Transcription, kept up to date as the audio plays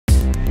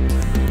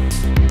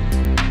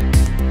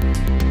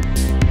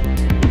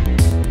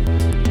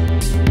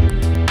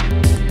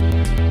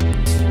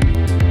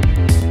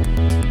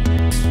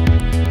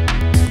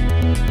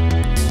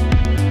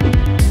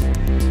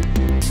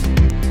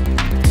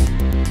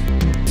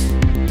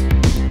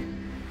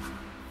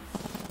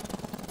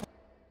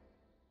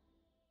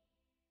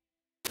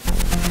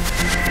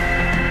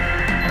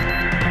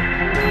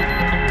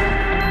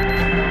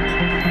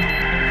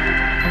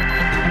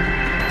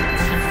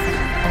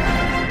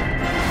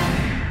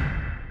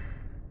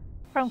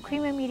From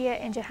Creamer Media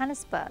in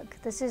Johannesburg,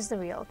 this is the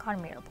Real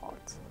Economy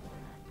Report.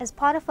 As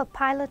part of a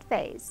pilot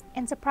phase,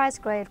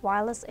 enterprise-grade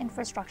wireless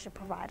infrastructure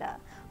provider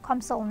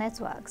Comsol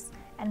Networks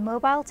and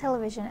mobile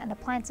television and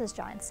appliances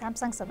giant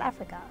Samsung South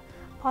Africa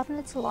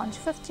partnered to launch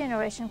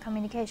 5th-generation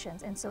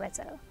communications in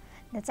Soweto.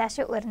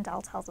 Natasha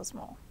Oudendal tells us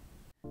more.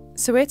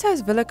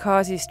 Soweto's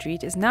Vilakazi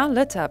Street is now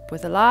lit up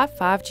with a live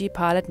 5G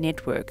pilot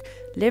network,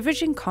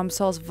 leveraging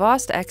Comsol's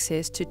vast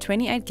access to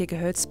 28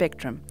 GHz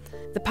spectrum.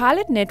 The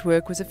pilot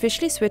network was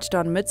officially switched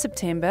on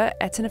mid-September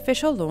at an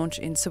official launch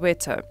in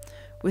Soweto,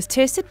 with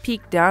tested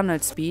peak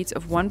download speeds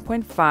of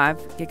 1.5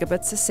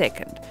 gigabits a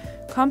second.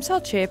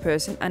 Comsol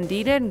chairperson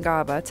Andile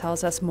Ngaba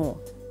tells us more.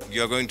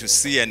 You're going to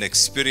see and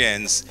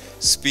experience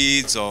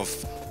speeds of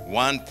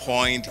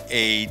 1.8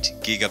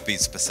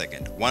 gigabits per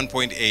second,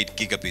 1.8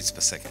 gigabits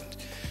per second.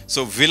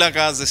 So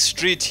Vilakazi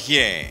Street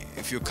here,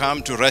 if you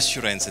come to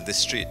restaurants in the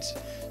street,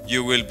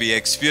 you will be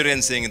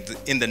experiencing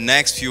in the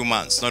next few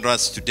months, not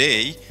as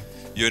today,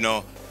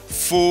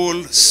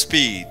 full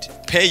speed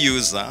per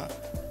user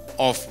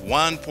of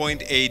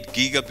 1.8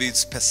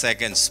 gigabits per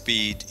second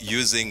speed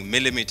using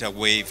millimeter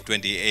wave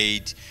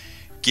 28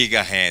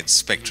 gigahertz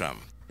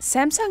spectrum.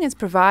 Samsung is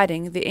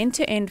providing the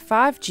end-to-end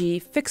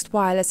 5G fixed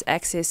wireless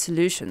access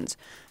solutions,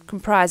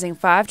 comprising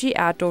 5G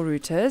outdoor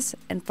routers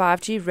and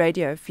 5G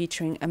radio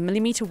featuring a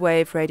millimeter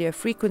wave radio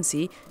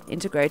frequency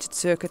integrated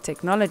circuit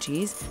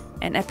technologies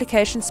and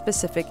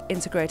application-specific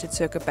integrated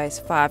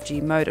circuit-based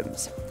 5G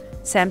modems.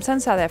 Samsung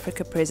South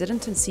Africa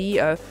President and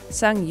CEO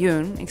Sang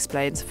Yoon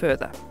explains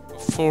further.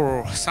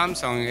 For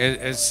Samsung,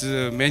 as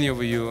many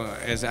of you,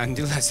 as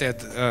Andila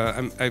said,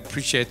 I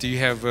appreciate you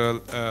have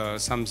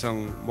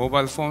Samsung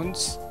mobile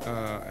phones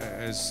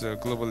as a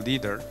global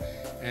leader,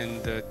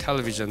 and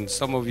television.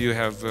 Some of you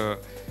have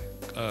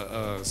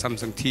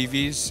Samsung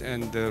TVs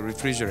and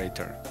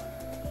refrigerator.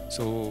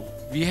 So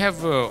we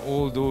have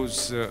all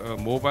those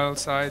mobile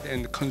side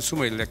and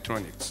consumer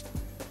electronics.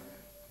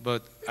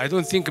 But I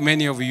don't think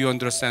many of you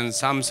understand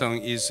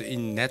Samsung is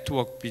in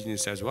network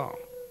business as well.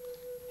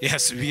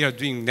 Yes, we are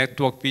doing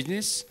network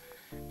business,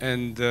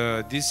 and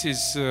this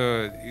is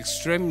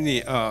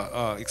extremely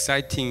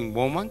exciting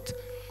moment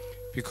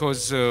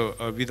because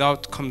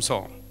without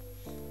Comsol,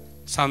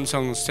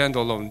 Samsung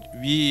standalone,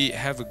 we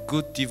have a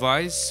good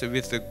device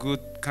with a good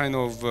kind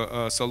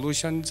of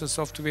solutions,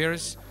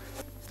 softwares,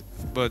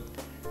 but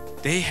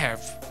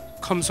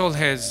Comsol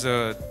has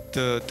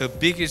the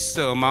biggest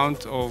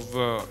amount of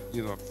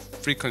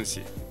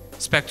frequency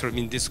spectrum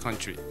in this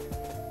country.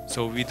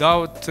 So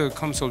without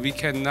Comsol, we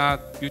cannot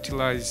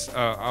utilize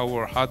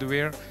our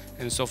hardware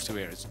and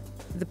softwares.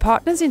 The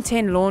partners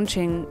intend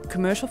launching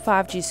commercial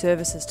 5G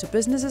services to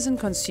businesses and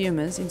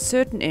consumers in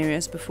certain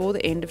areas before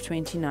the end of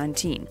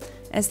 2019,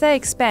 as they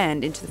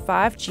expand into the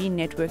 5G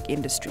network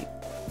industry.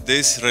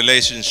 This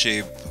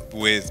relationship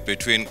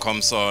between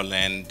Comsol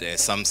and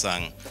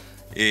Samsung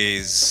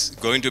is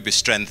going to be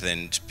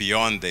strengthened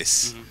beyond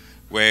this,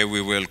 where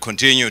we will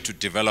continue to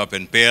develop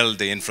and build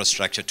the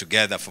infrastructure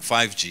together for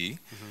 5G,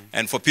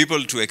 and for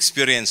people to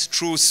experience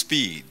true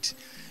speed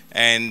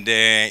and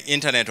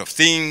Internet of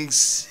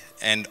Things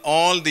and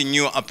all the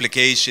new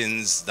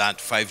applications that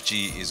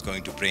 5G is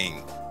going to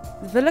bring.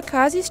 The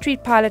Vilakazi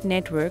Street pilot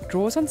network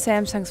draws on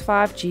Samsung's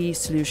 5G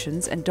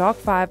solutions and Dark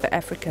Fiber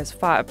Africa's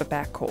fiber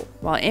backhaul,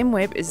 while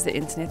MWeb is the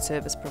internet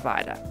service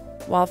provider.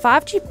 While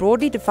 5G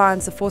broadly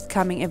defines the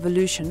forthcoming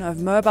evolution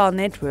of mobile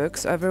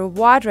networks over a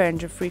wide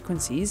range of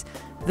frequencies,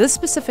 this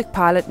specific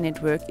pilot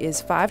network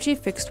is 5G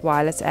fixed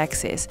wireless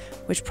access,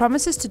 which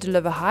promises to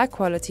deliver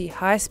high-quality,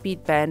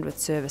 high-speed bandwidth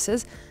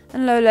services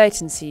and low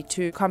latency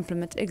to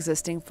complement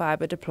existing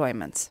fiber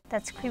deployments.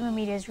 That's Creamer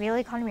Media's Real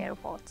Economy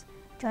Report.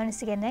 Join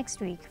us again next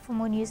week for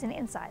more news and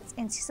insights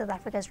into South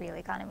Africa's real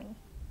economy.